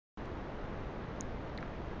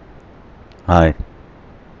Hi,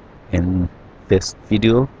 in this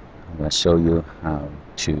video I'm going to show you how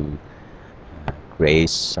to create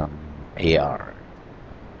some AR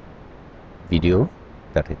video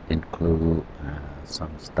that it include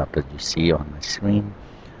some stuff that you see on my screen.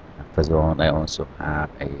 First of all, I also have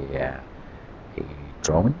a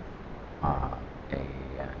drawing, a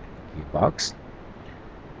gearbox,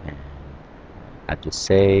 and as you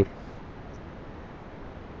say,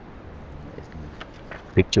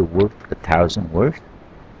 picture worth 1,000 words.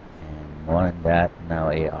 And more than that, now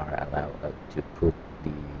AR allow us to put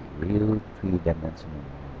the real three-dimensional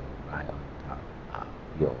model right on top of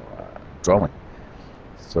your drawing.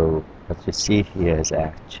 So what you see here is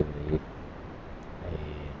actually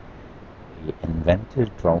a Inventor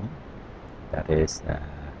drawing that is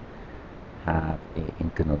have a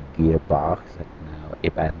internal gearbox. And now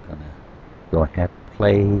if I'm gonna go ahead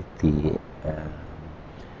play the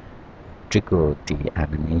trigger the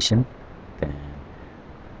animation, then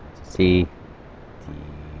see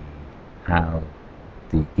how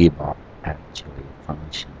the gearbox actually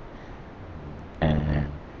functions. And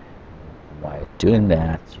while doing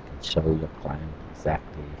that, you can show your client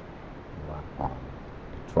exactly what on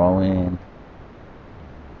the drawing,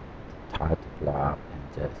 type of block,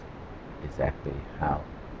 and just exactly how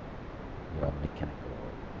your mechanical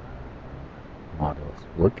model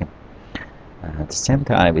is working. At the same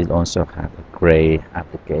time, it also have a great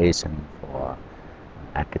application for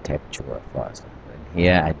architecture for us. And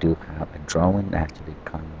here I do have a drawing actually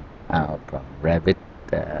come out from Revit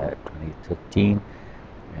 2013,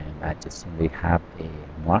 and I just simply have a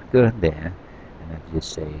marker there, and as you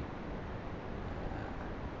say,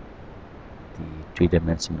 the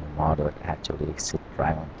three-dimensional model actually sits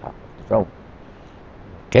right on top of the drawing.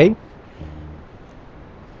 Okay, and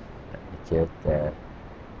let me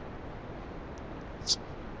just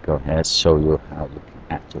go ahead and show you how you can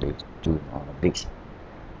actually do all of this.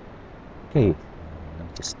 Okay, let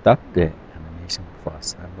me just start the animation for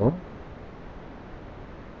sample.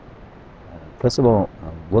 First of all,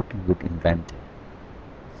 I'm working with Inventor.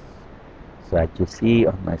 So as you see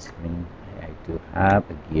on my screen, I do have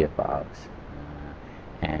a gearbox,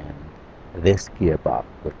 and this gearbox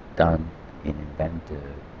was done in Inventor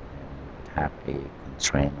and have a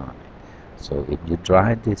constraint on it. So if you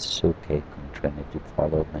drive this showcase constraint, if you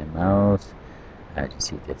follow my mouse, as you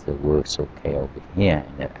see there's a word showcase over here,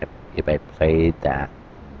 and if I play that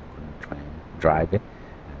constraint, drive it,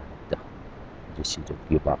 you see the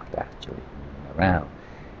gearbox actually moving around.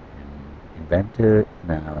 And Inventor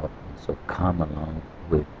now also come along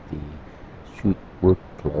with the shoot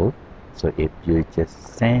workflow. So if you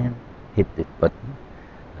just hit the button,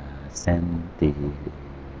 send the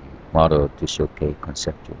model to showcase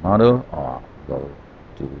conceptual model, or go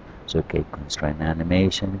to showcase constraint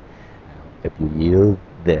animation. If you use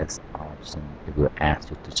this option, it will ask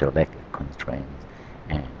you to select a constraint,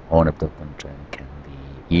 and all of the constraints can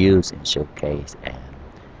be used in showcase and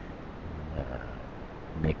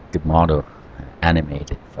make the model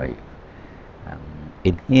animated for you.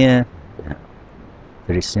 In here,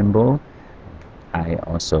 very simple, I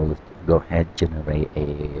also go ahead generate a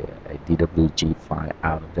DWG file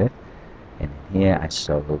out of it, and in here I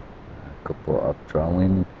show a couple of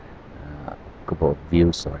drawing, a couple of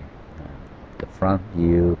views, sorry, the front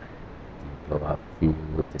view, the blow up view,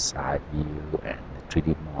 the side view, and the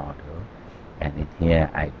 3D model. And in here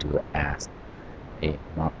I do add a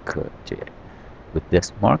marker to it. With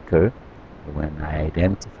this marker, when I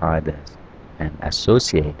identify this and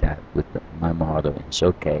associate that with my model in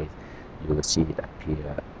Showcase, you will see it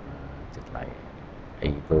appear just like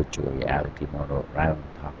a virtual reality model right on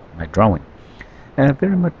top of my drawing. And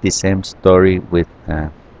very much the same story with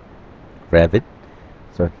Revit.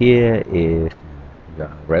 So here is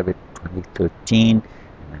your Revit 2013,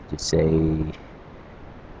 and as you say, many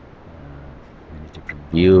different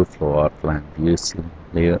view, floor plan view,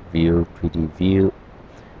 layer view, 3D view,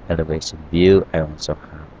 elevation view. I also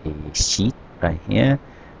have a sheet right here,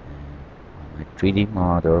 and on my 3D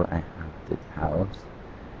model I have the house,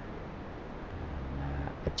 and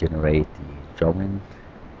I generate the drawing,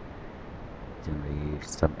 generate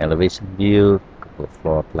some elevation view, couple of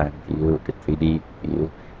floor plan view, the 3D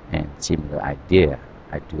view, and similar idea.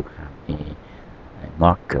 I do have a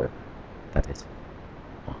marker that is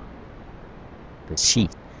on the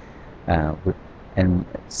sheet. And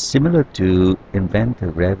similar to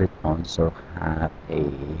Inventor, Revit also have a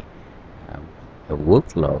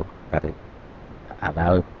workflow that it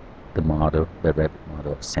allows the model, the Revit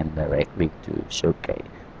model, send directly to Showcase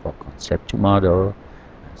for conceptual model,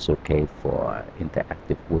 Showcase for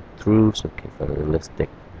interactive walkthrough, Showcase for realistic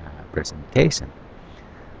presentation.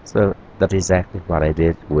 So that's exactly what I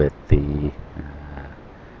did with the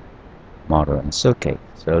model in Showcase.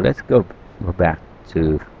 So let's go back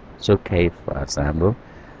to Showcase, for example.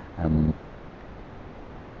 Um,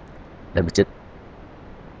 Let me just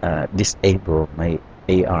disable my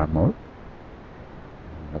AR mode.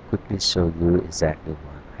 I'll quickly show you exactly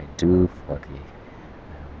what I do for the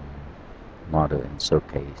model in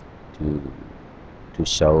Showcase to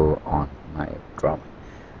show on my drawing.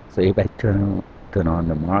 So if I turn on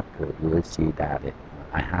the marker, you will see that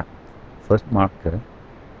I have first marker,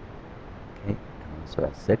 okay, and also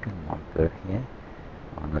a second marker here.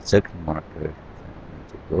 On the second marker,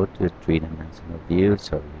 to go to the three-dimensional view,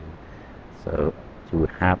 so you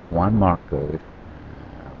have one marker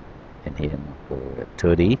in here, marker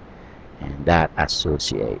 30, and that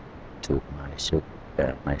associate to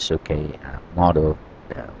my Showcase model,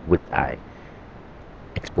 which I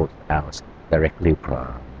export out directly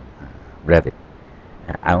from Revit.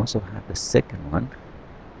 I also have the second one,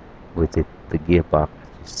 with the gearbox, as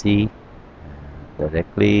you see,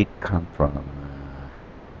 directly come from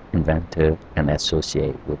Inventor and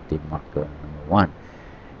associate with the marker number 1.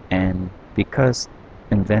 And because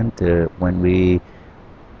Inventor,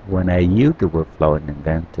 when I use the workflow in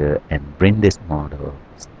Inventor and bring this model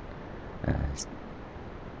uh,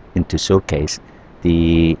 into Showcase,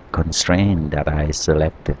 the constraint that I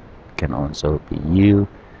selected can also be used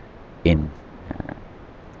in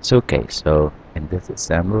Showcase. So in this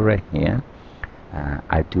example right here,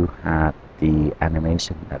 I do have the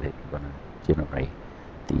animation that it's gonna generate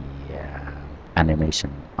the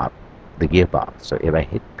animation of the gearbox. So if I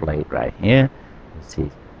hit play right here, you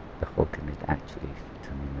see the whole thing is actually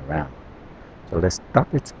turning around. So let's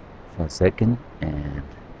stop it for a second and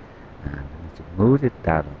move it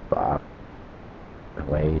down the box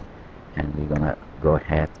away, and we're gonna go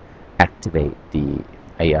ahead activate the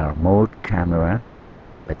AR mode camera.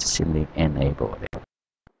 Let's simply enable it.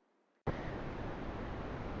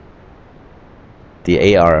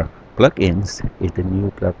 The AR plugins is the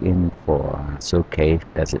new plugin for Showcase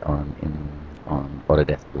that's on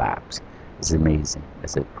Autodesk Labs. It's amazing.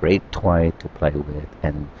 It's a great toy to play with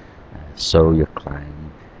and show your client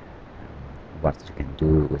what you can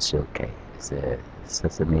do with Showcase. It's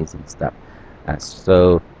such amazing stuff.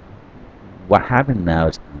 So what happened now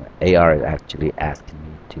is AR is actually asking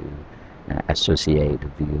me to associate the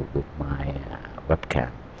view with my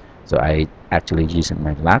webcam. So I actually using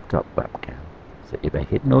my laptop webcam. So if I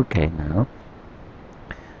hit OK now,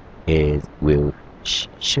 it will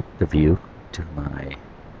shift the view to my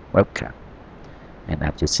webcam. And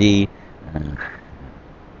as you see,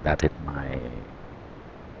 that is my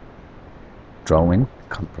drawing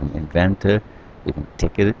come from Inventor. You can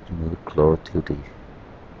take it, move close to the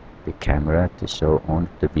camera to show on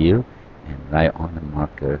the view, and right on the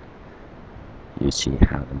marker you see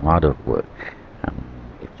how the model works.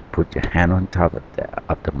 If you put your hand on top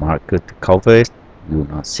of the marker to cover it, you will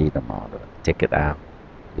not see the model. Take it out,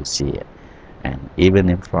 you see it. And even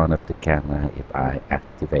in front of the camera, if I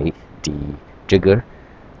activate the trigger,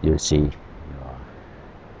 you see your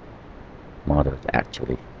model is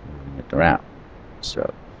actually moving it around.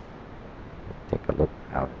 So take a look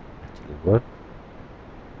how it actually works.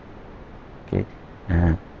 Okay,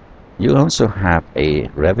 you also have a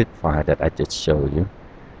Revit file that I just showed you,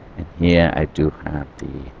 and here I do have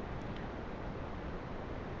the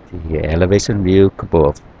elevation view,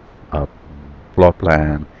 couple of floor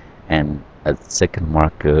plan, and a second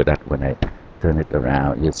marker that when I turn it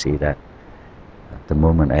around, you see that the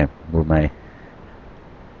moment I move my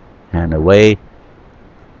hand away,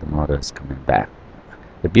 the model is coming back.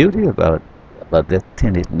 The beauty about this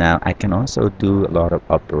thing is now I can also do a lot of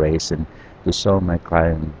operation to show my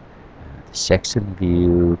client the section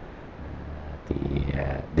view,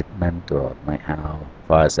 the dismantle of my house.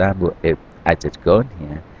 For example, if I just go in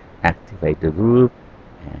here, activate the roof,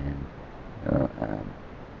 and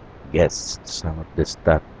get some of the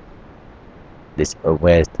stuff this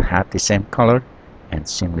away to have the same color, and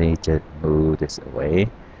simply just move this away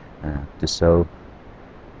to show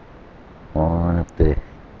one of the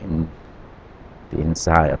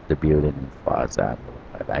inside of the building. For example,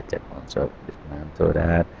 if I just also dismantle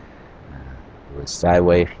that, do a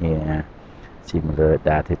sideways here, similar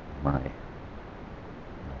that is my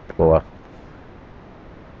floor,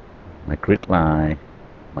 my grid line,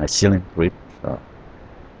 my ceiling grid. So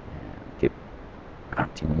keep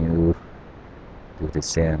continue, do the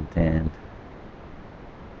same thing.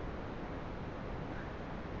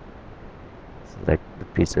 Select the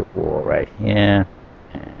piece of wall right here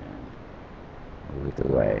and move it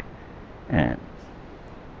away, and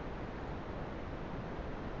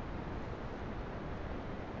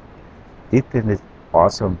this thing is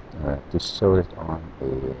awesome to show it on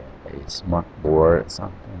a smart board or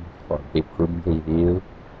something for big room review,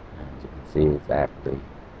 and you can see exactly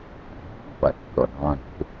what's going on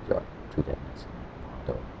with your two-dimensional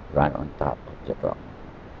model right on top of your drawing.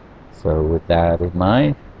 So with that in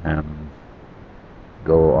mind,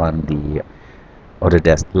 go on the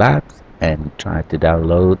Autodesk Labs and try to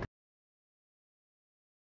download